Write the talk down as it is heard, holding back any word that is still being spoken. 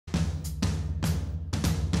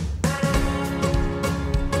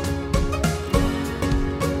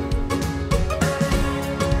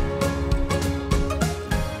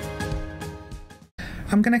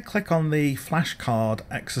I'm going to click on the flashcard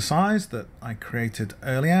exercise that I created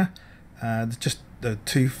earlier. Just the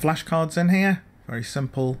 2 flashcards in here, very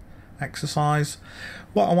simple exercise.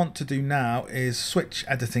 What I want to do now is switch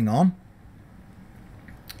editing on,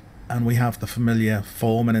 and we have the familiar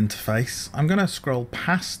form and interface. I'm going to scroll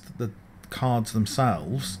past the cards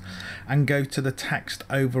themselves and go to the text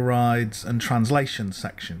overrides and translation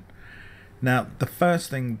section. Now, the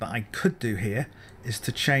first thing that I could do here is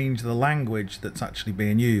to change the language that's actually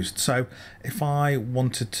being used. So if I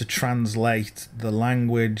wanted to translate the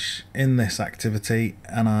language in this activity,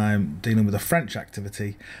 and I'm dealing with a French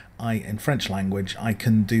activity, in French language, I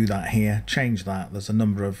can do that here, change that. There's a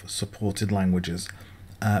number of supported languages.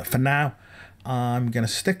 For now, I'm going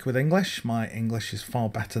to stick with English. My English is far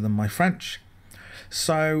better than my French.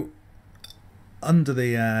 So under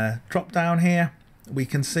the drop down here, we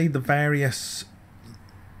can see the various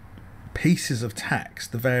pieces of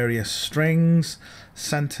text, the various strings,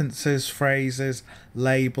 sentences, phrases,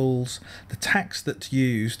 labels, the text that's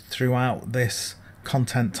used throughout this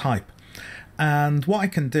content type. And what I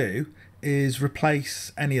can do is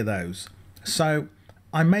replace any of those. So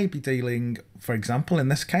I may be dealing, for example, in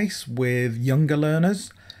this case, with younger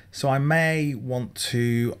learners. So I may want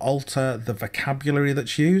to alter the vocabulary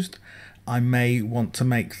that's used. I may want to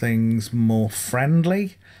make things more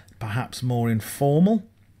friendly, perhaps more informal.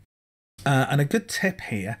 And a good tip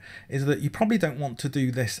here is that you probably don't want to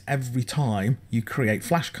do this every time you create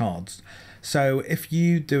flashcards. So if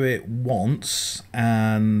you do it once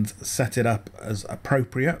and set it up as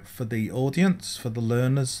appropriate for the audience, for the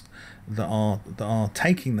learners that are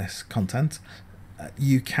taking this content,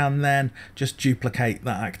 you can then just duplicate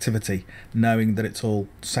that activity, knowing that it's all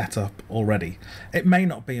set up already. It may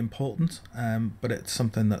not be important, but it's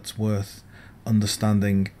something that's worth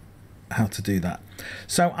understanding how to do that.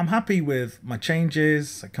 So I'm happy with my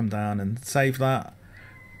changes. I come down and save that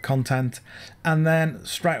content, and then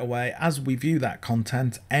straight away, as we view that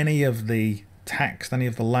content, any of the text, any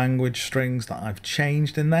of the language strings that I've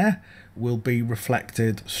changed in there will be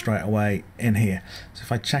reflected straight away in here. So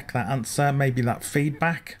if I check that answer, maybe that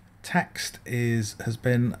feedback text has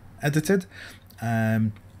been edited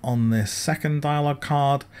on this second dialog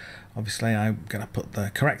card. Obviously I'm going to put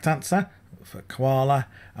the correct answer for koala,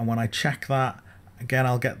 and when I check that again,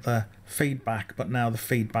 I'll get the feedback, but now the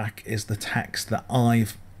feedback is the text that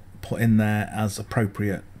I've put in there as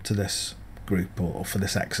appropriate to this group or for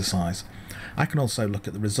this exercise. I can also look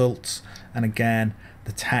at the results, and again,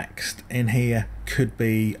 the text in here could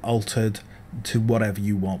be altered to whatever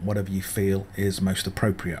you want, whatever you feel is most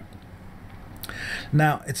appropriate.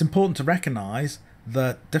 Now, it's important to recognize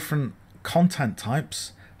that different content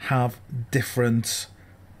types have different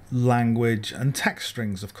language and text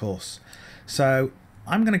strings, of course. So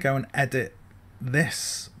I'm going to go and edit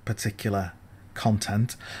this particular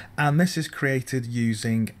content, and this is created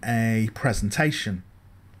using a presentation.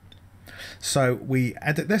 So we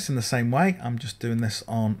edit this in the same way. I'm just doing this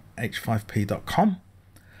on h5p.com,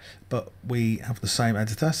 but we have the same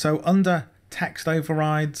editor. So under text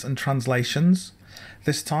overrides and translations,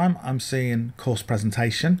 this time I'm seeing course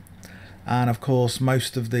presentation, and of course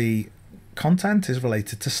most of the content is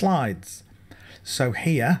related to slides. So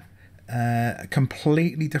here, a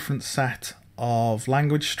completely different set of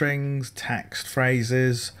language strings, text,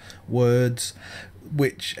 phrases, words,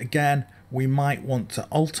 which again we might want to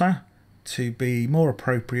alter to be more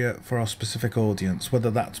appropriate for our specific audience,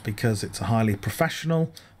 whether that's because it's a highly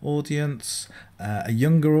professional audience, a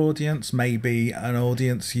younger audience, maybe an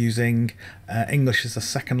audience using English as a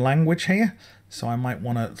second language here. So I might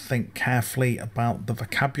want to think carefully about the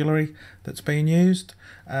vocabulary that's being used,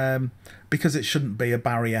 because it shouldn't be a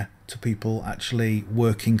barrier to people actually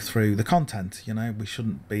working through the content. You know, we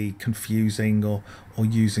shouldn't be confusing or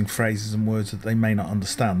using phrases and words that they may not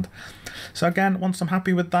understand. So again, once I'm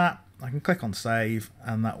happy with that, I can click on save,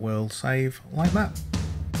 and that will save like that.